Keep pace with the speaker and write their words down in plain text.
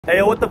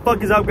Hey, what the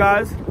fuck is up,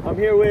 guys? I'm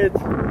here with...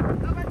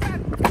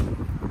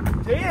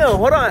 Damn,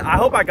 hold on. I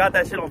hope I got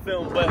that shit on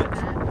film,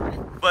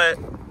 but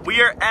we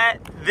are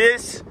at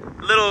this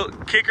little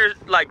kicker,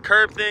 like,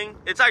 curb thing.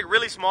 It's, like,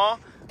 really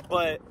small,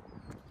 but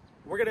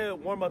we're gonna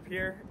warm up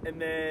here, and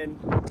then...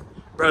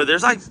 Bro,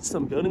 there's, like,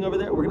 some building over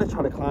there. We're gonna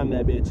try to climb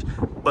that bitch,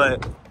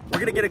 but we're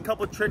gonna get a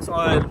couple tricks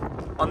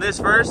on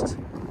this first,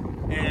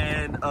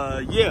 and,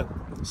 yeah.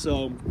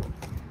 So...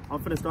 I'm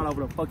finna start off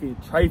with a fucking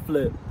tray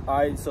flip.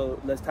 Alright, so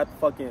let's type the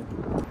fuck in.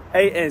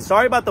 Hey, and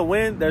sorry about the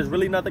wind. There's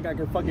really nothing I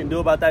can fucking do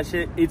about that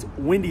shit. It's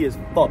windy as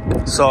fuck.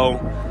 So,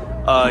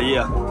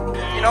 yeah.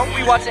 You know,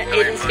 we watching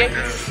Aiden skate.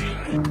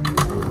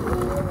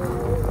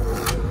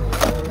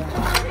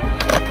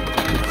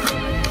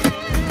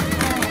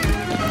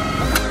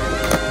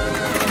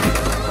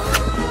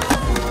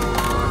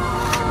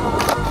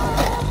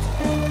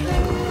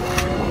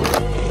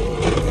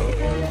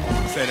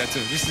 Say that too.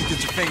 Just to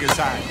get your fingers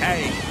high.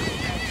 Hey.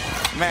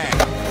 Man,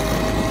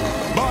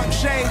 bug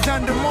shades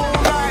under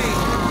moonlight.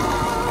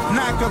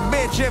 Knock a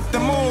bitch if the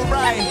mood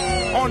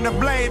right. On the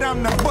blade,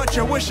 I'm the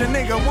butcher. Wish a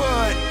nigga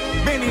would.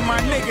 Benny, my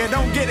nigga,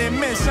 don't get it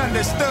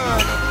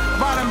misunderstood.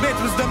 Bottom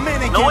bitch was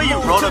Dominican. No way you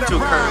rolled up to a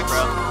curb,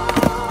 bro.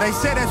 They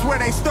said that's where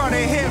they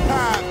started hip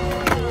hop.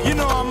 You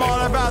know I'm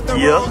all about the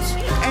roots.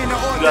 Ain't no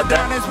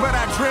orthodontist, but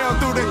I drill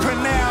through the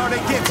canal to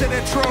get to the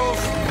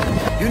truth.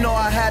 You know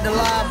I had to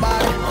lie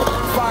about it.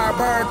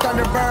 Firebird,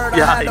 Thunderbird,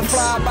 I had to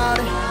fly about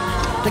it.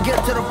 To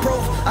get to the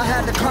proof, I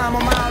had to climb a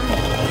mountain.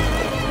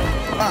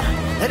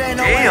 It ain't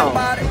no way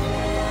about it.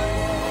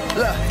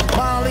 Look,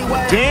 my only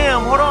way.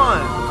 Damn, hold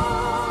on.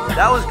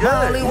 That was good.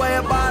 My only way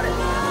about it.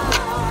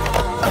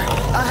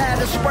 I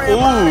had to spray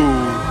about it.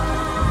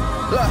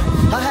 Look,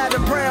 I had to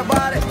pray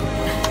about it.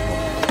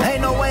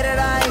 Ain't no way that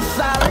I ain't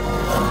solid.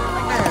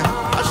 Man,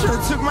 I should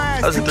have took my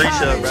ass that was a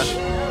 3-shot, bro.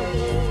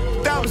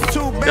 That was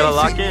too basic. Gotta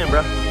lock in,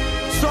 bro.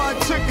 So I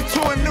took it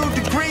to a new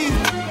degree.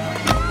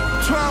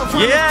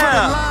 1200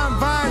 yeah.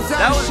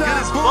 That was good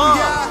as fuck.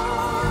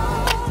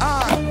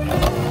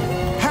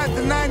 Had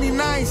the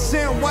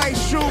 99-cent white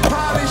shoe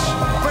polish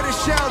for the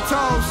shell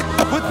toes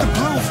with the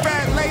blue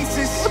fat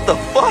laces. What the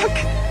fuck?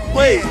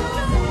 Wait.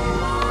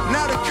 Yeah.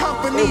 Now the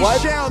company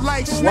shell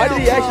like snail why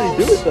did he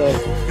actually do it though?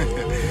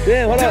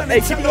 Damn, hold on.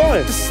 Hey, keep it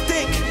going. The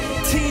stick.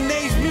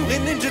 Teenage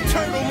Mutant Ninja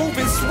Turtle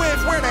moving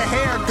swift where the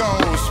hair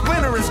goes.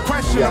 Winter is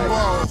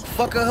questionable.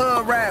 Fuck a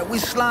hood rat. We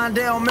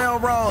Slidell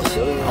Melrose.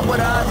 I'm with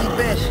an Aussie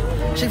bitch.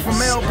 She from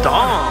Melbourne.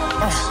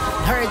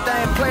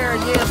 Everything player,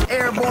 yeah, it's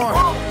airborne.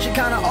 She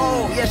kinda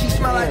old, yeah, she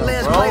smell like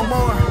Les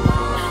Claymore.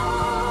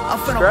 I'm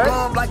finna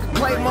blow up like a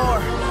Claymore.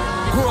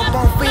 Grew up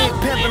on feed,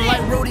 pimping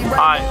like Rudy Ray.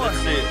 Alright,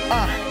 that's it.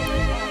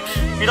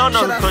 If you don't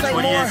know who Coach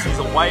Woody is, he's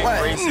a white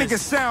racist. Niggas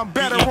sound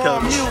better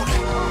on mute.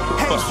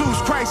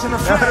 Jesus Christ in the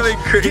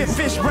flesh. Get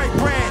fish, break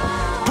bread.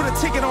 Put a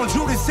ticket on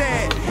Judas'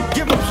 head.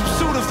 Give him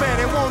some Sudafed,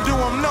 it won't do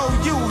him no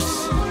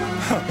use.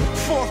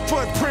 4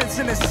 footprints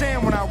in the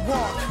sand when I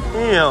walk.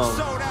 Damn.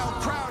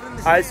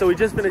 Alright, so we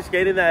just finished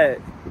skating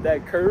that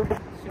curb.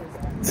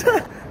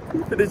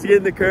 We finished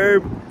skating the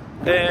curb.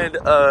 And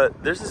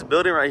there's this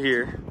building right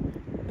here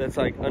that's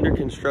like under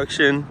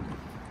construction.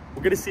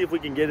 We're gonna see if we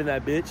can get in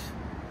that bitch.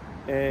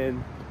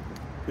 And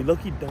we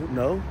low-key don't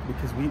know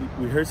because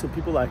we heard some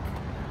people like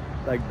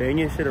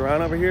banging shit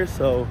around over here,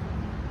 so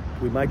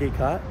we might get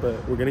caught,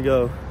 but we're gonna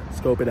go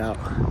scope it out.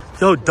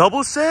 Yo,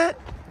 double set?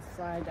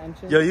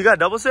 Yo, you got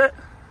double set?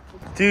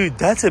 Dude,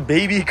 that's a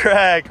baby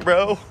crack,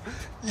 bro.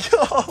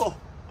 Yo.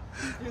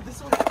 Dude,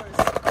 this one's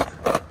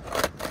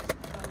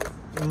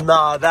first.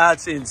 Nah,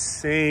 that's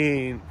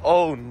insane.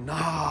 Oh,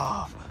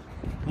 nah.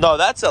 No,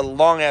 that's a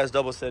long-ass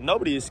double set.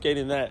 Nobody is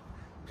skating that.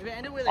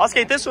 I'll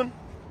skate this one.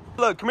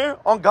 Look, come here.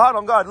 On God,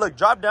 on God. Look,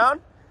 drop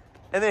down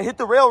and then hit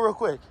the rail real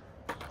quick.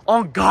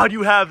 On God,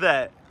 you have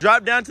that.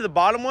 Drop down to the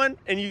bottom one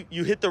and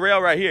you hit the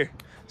rail right here.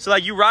 So,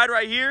 like, you ride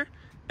right here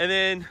and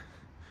then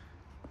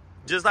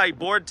just, like,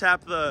 board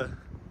tap the...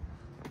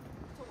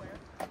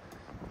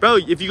 Bro,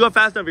 if you go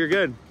fast enough, you're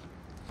good.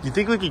 You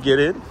think we could get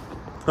in?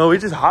 Oh, we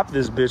just hopped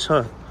this bitch,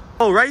 huh?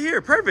 Oh, right here.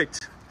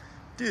 Perfect.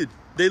 Dude,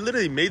 they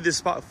literally made this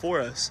spot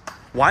for us.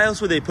 Why else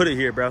would they put it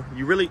here, bro?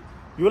 You really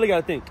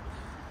gotta think.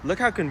 Look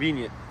how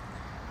convenient.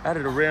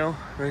 Added a rail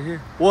right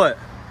here. What?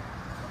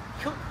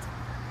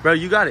 Bro,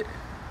 you got it.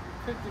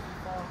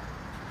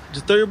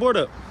 Just throw your board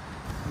up.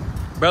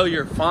 Bro,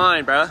 you're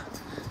fine, bro.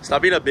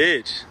 Stop being a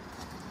bitch.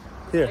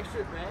 Here.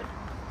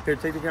 Here,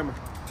 take the camera.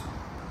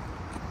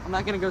 I'm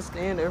not gonna go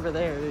stand over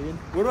there, dude.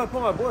 Where do I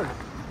put my board?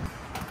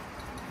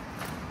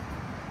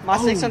 My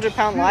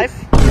 600-pound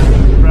life?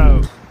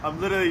 Bro, I'm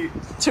literally...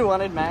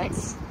 200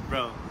 max.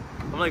 Bro,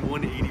 I'm like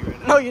 180 right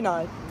now. No, you're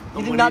not.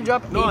 You did not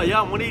drop 80. No,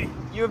 yeah, I'm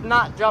 180. You have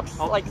not dropped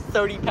like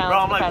 30 pounds bro,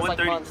 I'm in the like past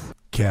 130. months.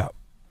 Cap.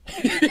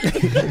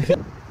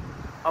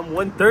 I'm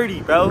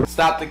 130, bro.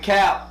 Stop the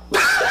cap.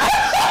 Stop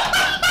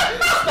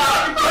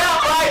the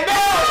cap right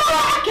now.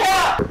 Stop the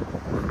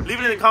cap. Leave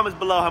it in the comments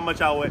below how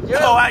much I weigh.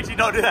 No, actually,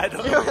 don't do that.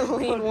 You're a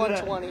lean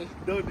 120.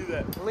 Don't do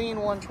that.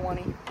 Lean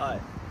 120. All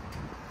right.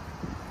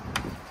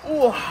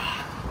 Ooh.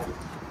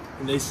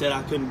 And they said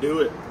I couldn't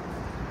do it.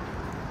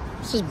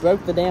 This just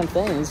broke the damn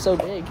thing. It's so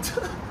big.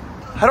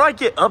 How do I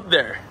get up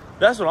there?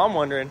 That's what I'm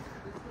wondering.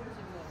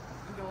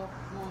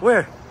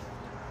 Where?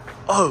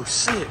 Oh,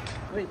 sick.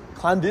 Wait.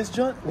 Climb this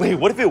jump? Wait,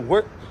 what if it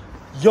worked?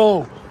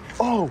 Yo.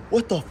 Oh,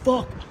 what the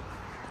fuck?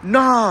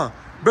 Nah.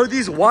 Bro,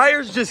 these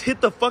wires just hit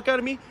the fuck out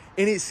of me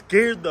and it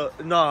scared the...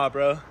 Nah,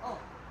 bro. Oh,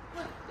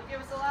 look. They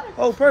gave us a ladder.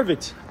 Oh,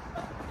 perfect.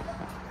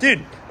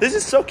 Dude, this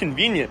is so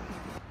convenient.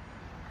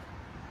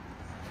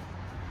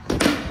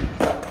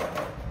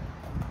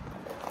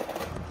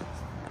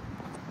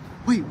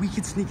 Wait, we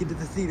could sneak into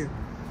the theater.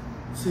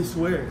 Say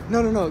swear.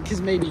 No, because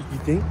maybe. You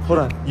think? Hold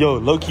on. Yo,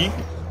 low key.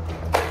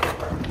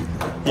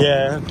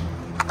 Yeah.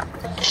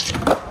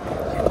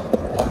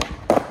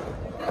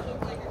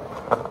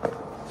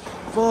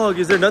 Fuck,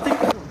 is there nothing?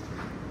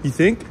 You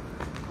think?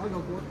 I'll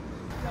go for it.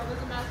 Yo,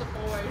 there's a massive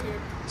hole right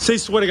here. Say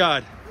swear to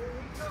God.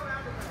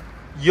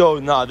 Yo,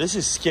 nah, this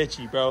is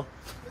sketchy, bro.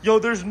 Yo,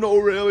 there's no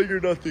railing or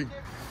nothing.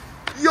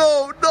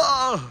 Yo,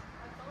 nah.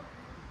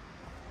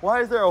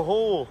 Why is there a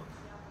hole?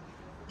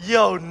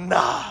 Yo,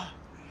 nah.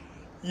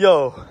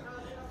 Yo.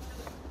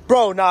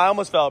 Bro, nah, I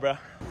almost fell, bro.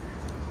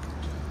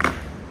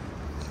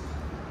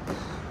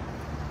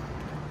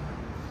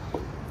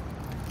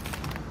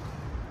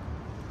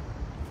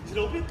 Is it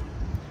open?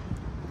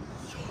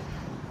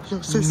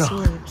 Yo, say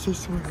swear. Say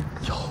swear.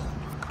 Yo,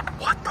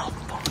 what the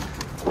fuck?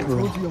 I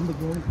told you I'm the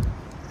boy.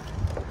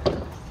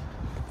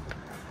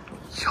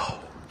 Yo.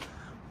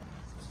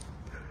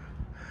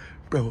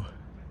 Bro,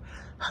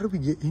 how do we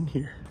get in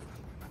here?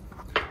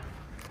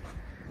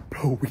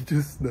 Bro, we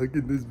just snuck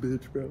in this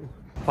bitch, bro.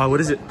 Why, what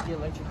is it? The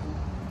electrical.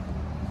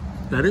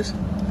 That is?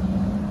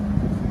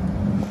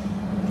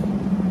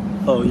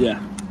 Oh, yeah.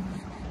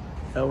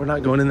 No, we're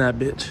not going in that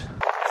bitch. It's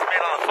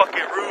made on a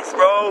fucking roof,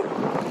 bro.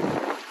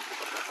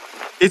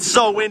 It's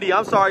so windy.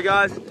 I'm sorry,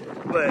 guys,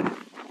 but...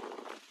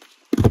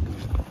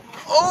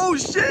 Oh,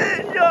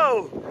 shit,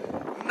 yo.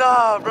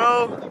 Nah,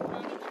 bro.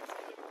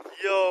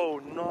 Yo,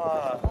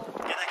 nah.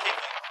 Get that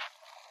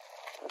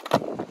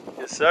kick.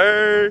 Yes,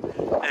 sir.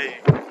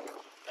 Hey,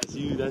 that's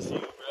you, bro.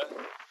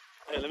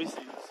 Hey, let me see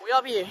this. We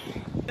up here.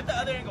 Get the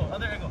other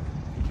angle,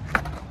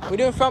 We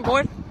doing front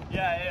board?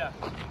 Yeah.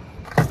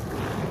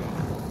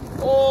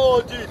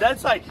 Oh, dude,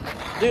 that's like...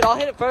 Dude, I'll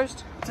hit it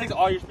first. It takes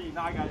all your speed.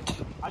 Nah, I got it.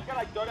 I just gotta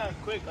like throw down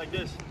quick like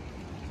this.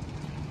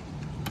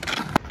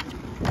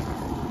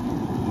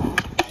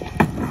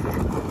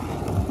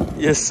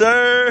 Yes,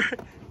 sir.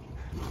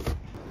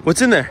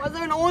 What's in there? Why is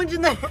there an orange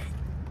in there?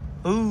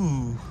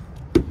 Ooh,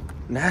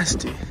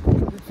 nasty.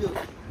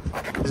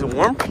 Is it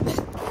warm?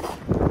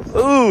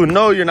 Ooh,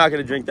 no, you're not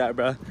gonna drink that,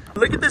 bro.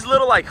 Look at this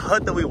little like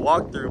hut that we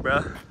walked through,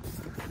 bro.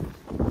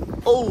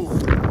 Oh,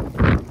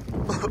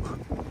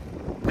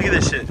 look at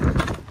this shit.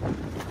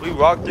 We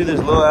walked through this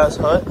little ass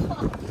hut.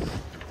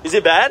 Is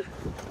it bad?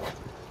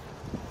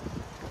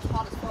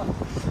 Hot as fuck.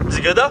 Is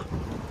it good though?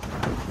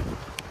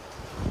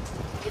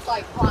 It's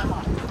like hot.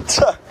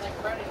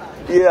 Like burning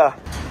hot.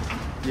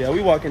 Yeah,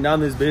 we walking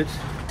down this bitch.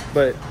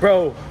 But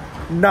bro,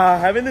 nah,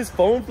 having this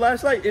phone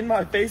flashlight in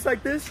my face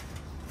like this,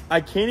 I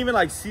can't even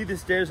like see the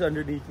stairs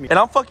underneath me. And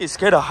I'm fucking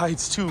scared of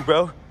heights too,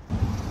 bro.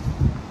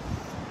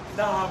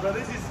 Nah, bro,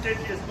 this is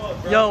sketchy as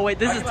fuck, bro. Yo, wait,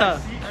 this is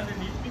tough. See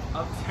underneath me?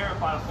 I'm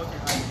terrified of fucking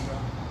heights, bro.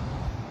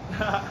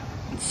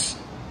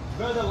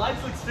 Bro, the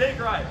lights look sick,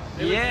 right?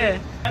 Yeah.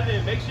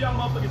 Make sure y'all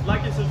motherfuckers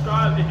like and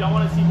subscribe if y'all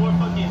want to see more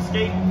fucking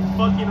skate,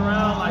 fucking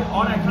around, like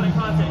all that kind of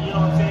content, you know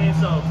what I'm saying?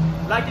 So,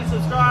 like and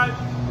subscribe,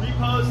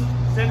 repost,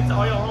 send it to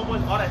all your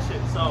homeboys, all that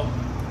shit. So,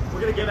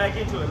 we're gonna get back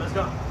into it. Let's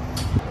go.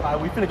 Alright,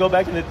 we finna go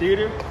back in the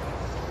theater,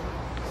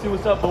 see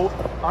what's up, but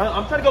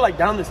I'm trying to go like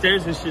down the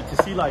stairs and shit to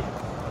see like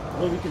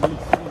what we can really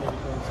see and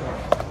everything,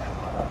 so.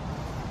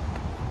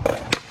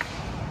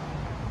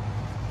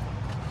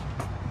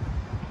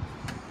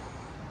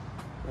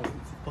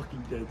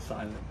 Dead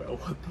silent, bro.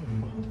 What the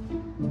fuck?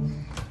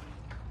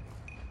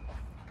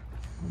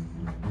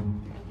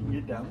 Can you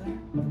get down there?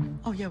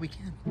 Oh yeah, we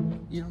can.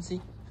 You don't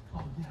see?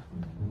 Oh yeah.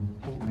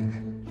 Oh,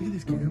 look at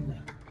this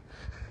camera.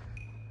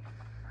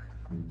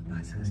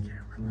 Nice ass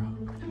camera,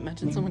 bro.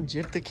 Imagine someone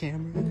jipped the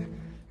camera.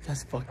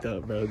 That's fucked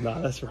up, bro. Nah,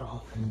 that's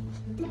wrong.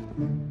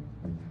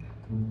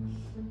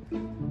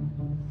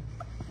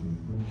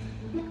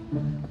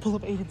 Pull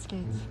up Aiden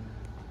skates.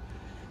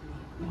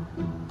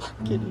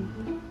 I'm kidding.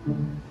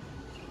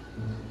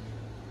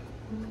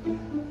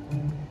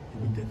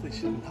 We definitely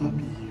should not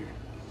be here.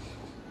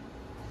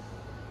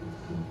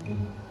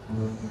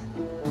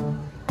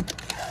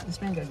 This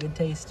man got good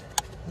taste.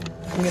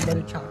 We got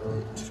better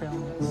chocolate trail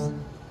mix.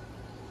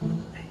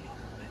 Hey,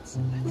 let's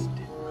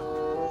dip,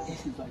 bro.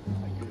 This is like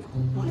good.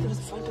 Want to go to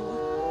the front door?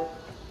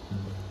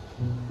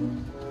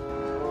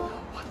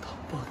 What the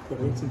fuck, bro?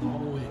 It's in the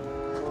hallway.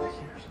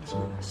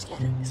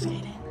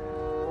 Skating.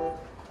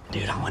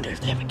 Dude, I wonder if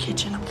they have a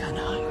kitchen. I'm kind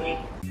of hungry.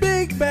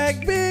 Big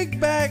bag, big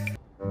bag.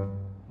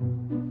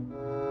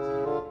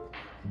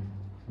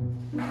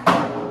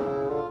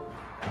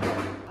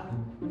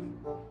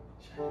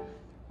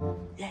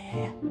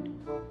 Yeah.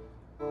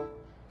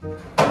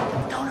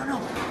 No.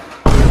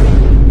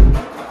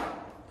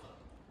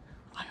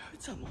 I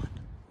heard someone.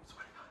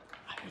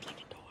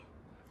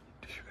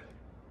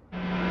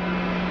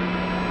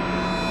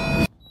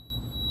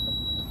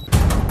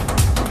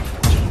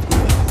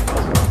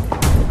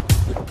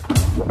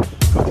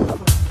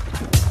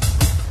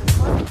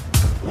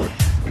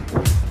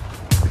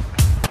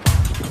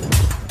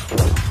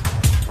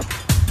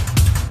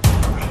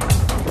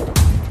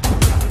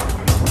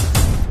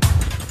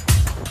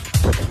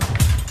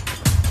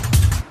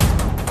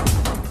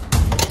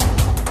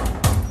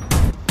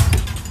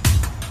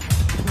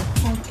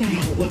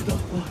 What the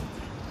fuck?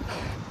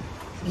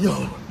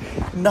 Yo,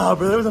 nah,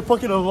 bro, there was a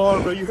fucking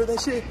alarm, bro. You heard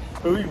that shit?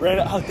 Bro, we ran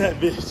out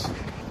that bitch.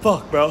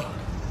 Fuck, bro.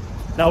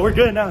 Now we're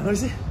good now. Let me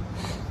see.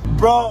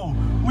 Bro,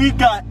 we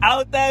got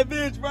out that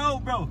bitch,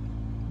 bro.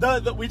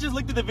 We just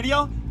looked at the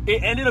video.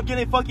 It ended up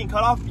getting fucking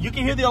cut off. You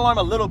can hear the alarm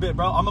a little bit,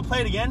 bro. I'm gonna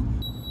play it again.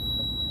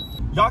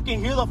 Y'all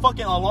can hear the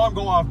fucking alarm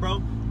go off,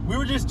 bro. We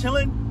were just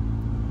chilling,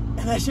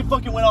 and that shit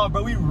fucking went off,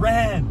 bro. We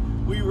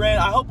ran.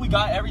 I hope we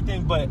got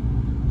everything, but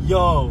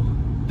yo,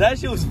 that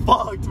shit was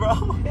fucked, bro.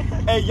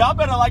 Hey, y'all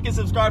better like and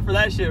subscribe for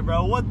that shit,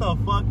 bro. What the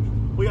fuck?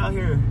 We out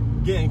here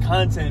getting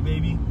content,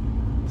 baby.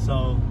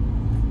 So,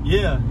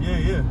 yeah.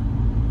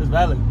 It's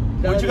valid.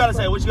 What you gotta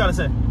say?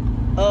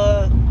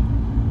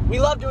 We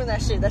love doing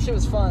that shit. That shit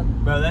was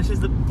fun. Bro, that shit's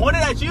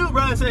pointed at you,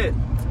 bro. That's it.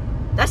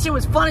 That shit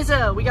was fun as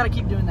hell. We gotta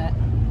keep doing that.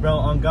 Bro,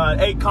 on God.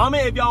 Hey,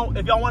 comment if y'all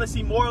want to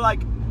see more,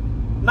 like,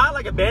 not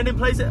like abandoned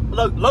places.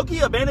 Look, low-key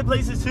abandoned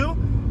places too.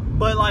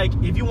 But like,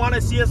 if you want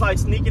to see us like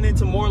sneaking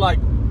into more like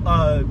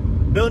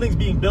buildings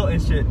being built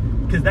and shit,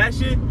 cause that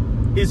shit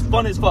is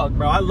fun as fuck,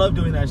 bro. I love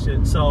doing that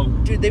shit. So,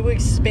 dude, they were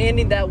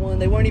expanding that one.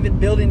 They weren't even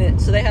building it,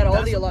 so they had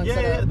all the alarms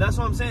set up. Yeah, that's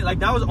what I'm saying. Like,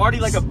 that was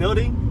already like a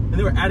building, and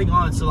they were adding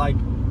on. So like,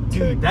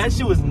 dude, that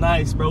shit was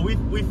nice, bro. We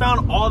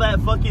found all that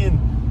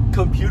fucking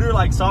computer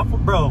like software,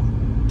 bro.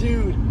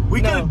 Dude,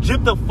 we could have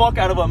gypped the fuck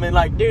out of them and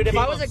like, dude, if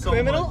I was a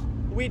criminal,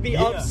 we'd be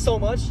up so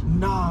much.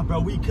 Nah, bro,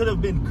 we could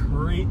have been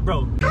great,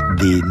 bro.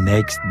 The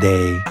next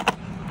day.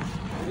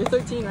 You're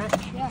 13, right?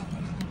 Yeah.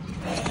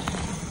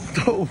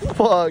 Oh,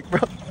 fuck, bro.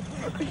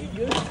 You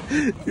good?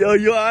 Yo,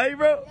 you alright,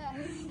 bro? Yeah.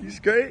 You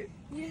straight?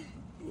 Yeah.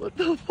 What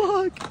the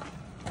fuck?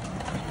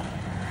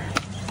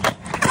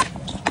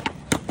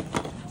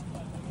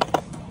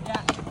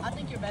 Yeah, I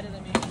think you're better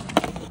than me.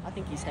 I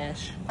think he's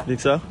hash. Think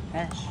so?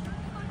 Hash.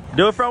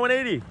 Do it from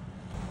 180.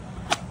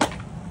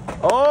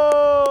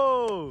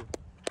 Oh!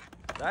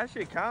 That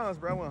shit counts,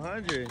 bro.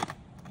 100.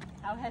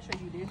 How hash are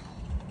you, dude?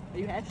 Are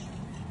you hash?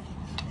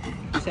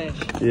 He's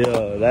hash.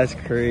 Yo, that's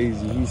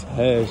crazy. He's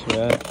hash,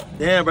 man.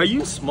 Damn, bro,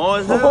 you small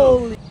as hell.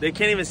 Holy. They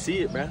can't even see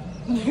it, bro.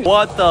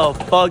 What the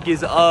fuck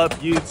is up,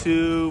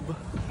 YouTube?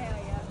 Hell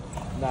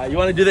yeah. Nah, you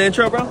want to do the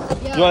intro, bro?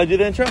 Yeah. You want to do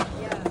the intro?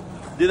 Yeah.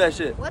 Do that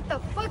shit. What the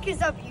fuck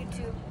is up,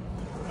 YouTube?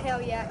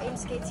 Hell yeah, Aiden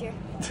Skates here.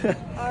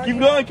 Keep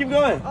going, keep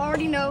going.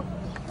 Already know.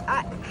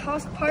 At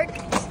House Park,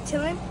 just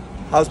chilling.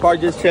 House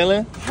Park just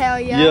chilling? Hell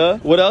yeah. Yeah.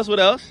 What else?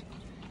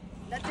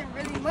 Nothing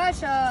really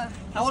much. How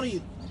old are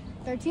you?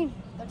 13.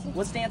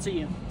 What stance are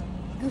you?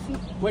 Goofy.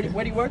 Where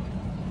do you work?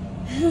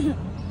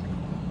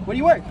 Where do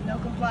you work? No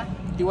comply.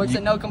 He works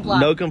at No Comply.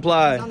 No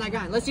Comply. He's on that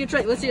guy. Let's see a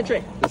trick. Let's see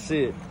it. Let's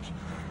see it.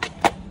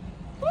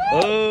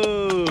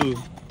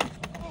 Oh.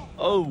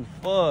 Oh,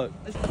 fuck.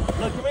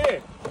 Look, come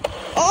here.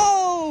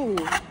 Oh!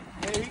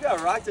 Man, you got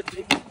rocked at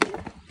me.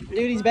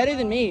 Dude, he's better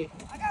than me.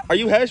 Are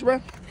you hash, bro?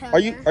 Hell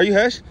Are you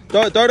hash?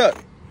 Throw it up.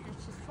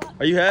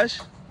 Are you hash?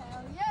 Hell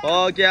yeah.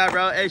 Oh yeah,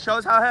 bro. Hey, show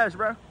us how hash,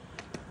 bro.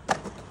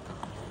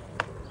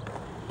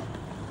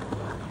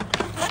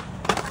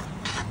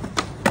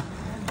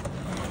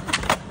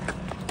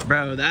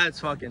 Bro,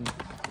 that's fucking,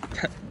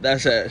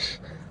 that's hash.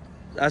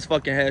 That's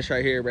fucking hash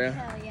right here, bro.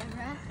 Hell yeah,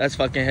 bro. That's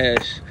fucking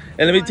hash.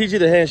 And let me teach you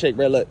the handshake,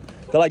 bro. Look,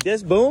 go like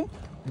this, boom,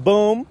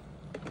 boom,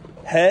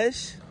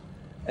 hash,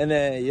 and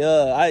then yeah.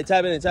 All right,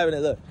 tap it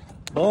in. Look,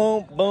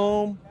 boom,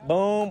 boom,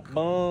 boom,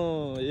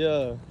 boom.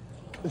 Yeah.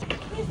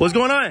 What's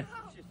going on?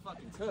 Shit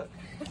fucking took.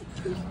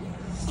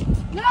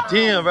 No.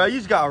 Damn, bro, you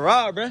just got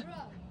robbed, bro.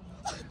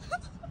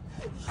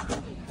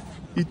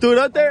 You threw it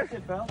up there?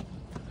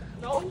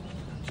 No.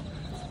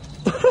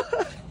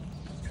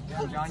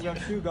 John, your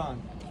shoe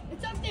gone.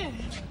 It's up there.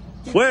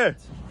 Where?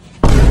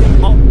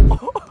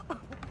 Oh.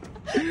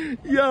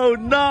 Yo,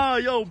 nah,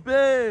 yo,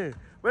 Ben.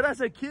 Bro, that's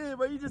a kid,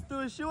 bro. You just threw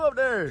his shoe up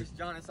there.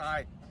 John, it's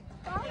alright.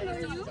 I know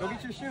you. Go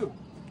get your shoe.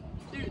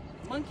 Dude,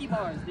 monkey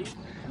bars, dude.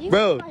 You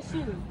Bro. got my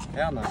shoe.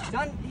 Hell no.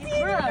 John, he didn't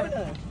know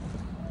that.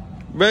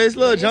 Bro, it's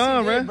little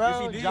John, bro.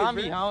 Bro, John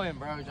be hoeing,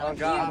 bro. John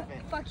got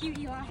it. Fuck you,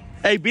 Eli.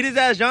 Hey, beat his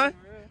ass, John.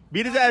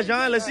 Beat his ass,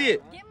 John. Let's see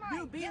it. Get my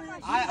shoe.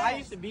 I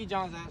used to beat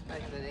John's ass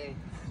back in the day.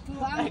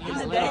 Back in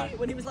the day,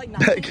 when he was like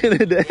 19. Back in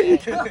the day.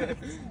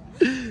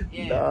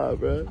 Nah,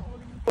 bro.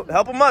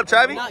 Help him up, I'm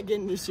Travi. not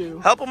getting your shoe.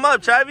 Help him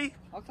up, Travi.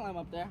 I'll climb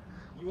up there.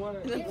 You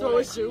want to throw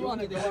a shoe on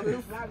the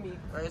roof?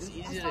 Bro, it's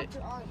easy to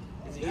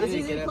It's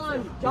easy to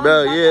climb. John,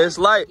 Bro, yeah, it's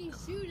light. Fucking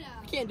shoe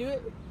down. You can't do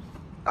it.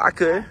 I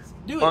could.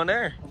 Do it. On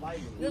there.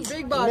 You're a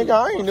big body. Nigga,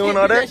 I ain't doing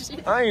all that.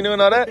 I ain't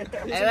doing all that.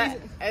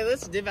 Hey,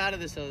 let's dip out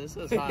of this hill. This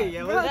is hot.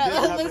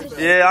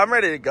 Yeah, I'm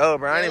ready to go,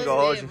 bro. I ain't even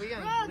gonna hold you. Bro,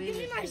 give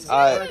me my shoe.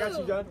 All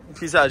right.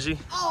 Peace out, G.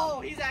 Oh,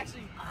 he's tough.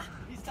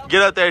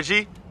 Get up there,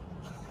 G.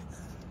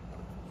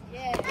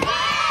 Yeah.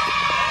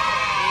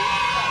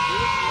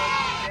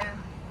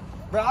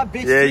 Bro, I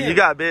bitched Yeah, him. you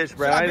got bitch,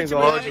 bro. I ain't even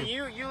gonna hold you.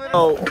 You literally.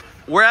 Oh,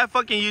 we're at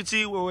fucking UT.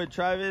 We're with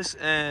Travis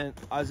and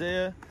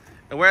Isaiah,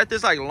 and we're at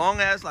this like long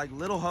ass like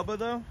little hubba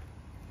though.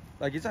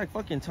 Like it's like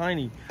fucking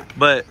tiny.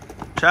 But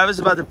Travis is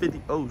about to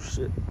 50. Oh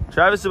shit.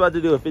 Travis is about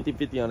to do a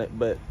 50-50 on it.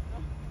 But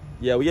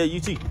yeah, we at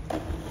UT.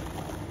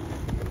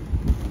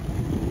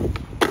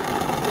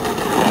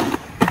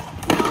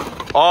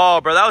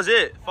 Oh, bro, that was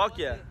it. Fuck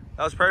yeah.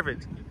 That was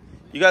perfect.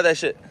 You got that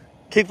shit.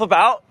 Kickflip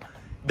out?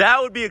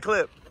 That would be a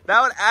clip.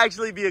 That would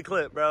actually be a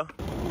clip, bro.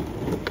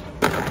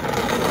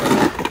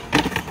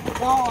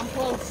 Oh, I'm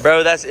close.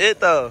 Bro, that's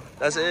it, though.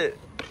 That's it.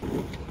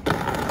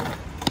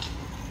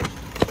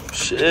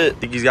 Shit.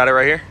 Think he's got it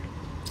right here?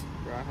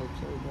 Bro, I hope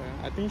so, bro.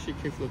 I think she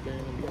kickflip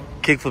in.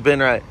 Kickflip in,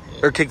 right?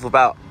 Yeah. Or kickflip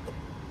out?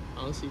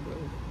 I don't see both.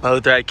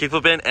 Both, right?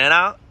 Kickflip in and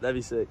out? That'd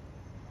be sick.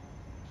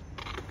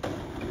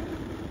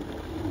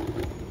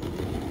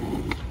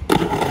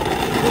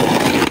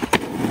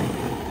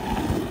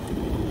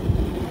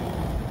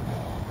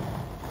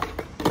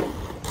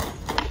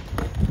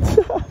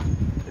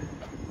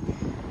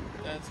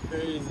 That's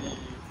crazy.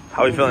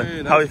 How we feeling?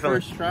 Man, How we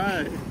feeling? First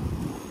try.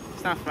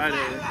 It's not Friday.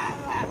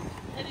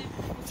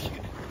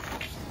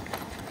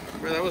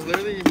 Bro, that was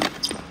literally...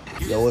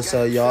 Yo, what's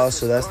up, y'all?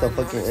 So that's the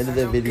fucking end of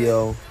the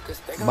video.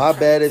 My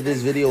bad if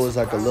this video was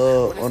like a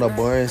little on a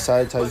boring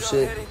side type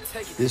shit.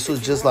 This was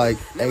just like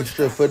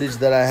extra footage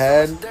that I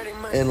had,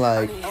 and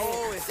like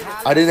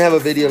I didn't have a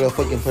video to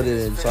fucking put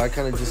it in, so I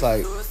kind of just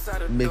like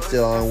mixed it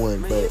all in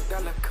one. But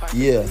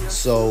yeah,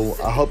 so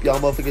I hope y'all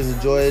motherfuckers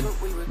enjoyed.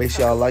 Make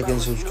sure y'all like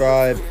and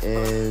subscribe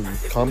and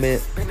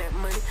comment,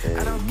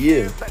 and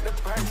yeah.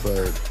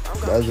 But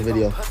that was the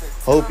video.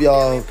 Hope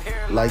y'all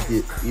liked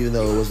it, even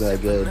though it wasn't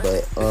that good.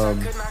 But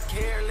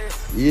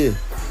yeah,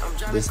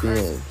 that's the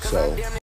end. So.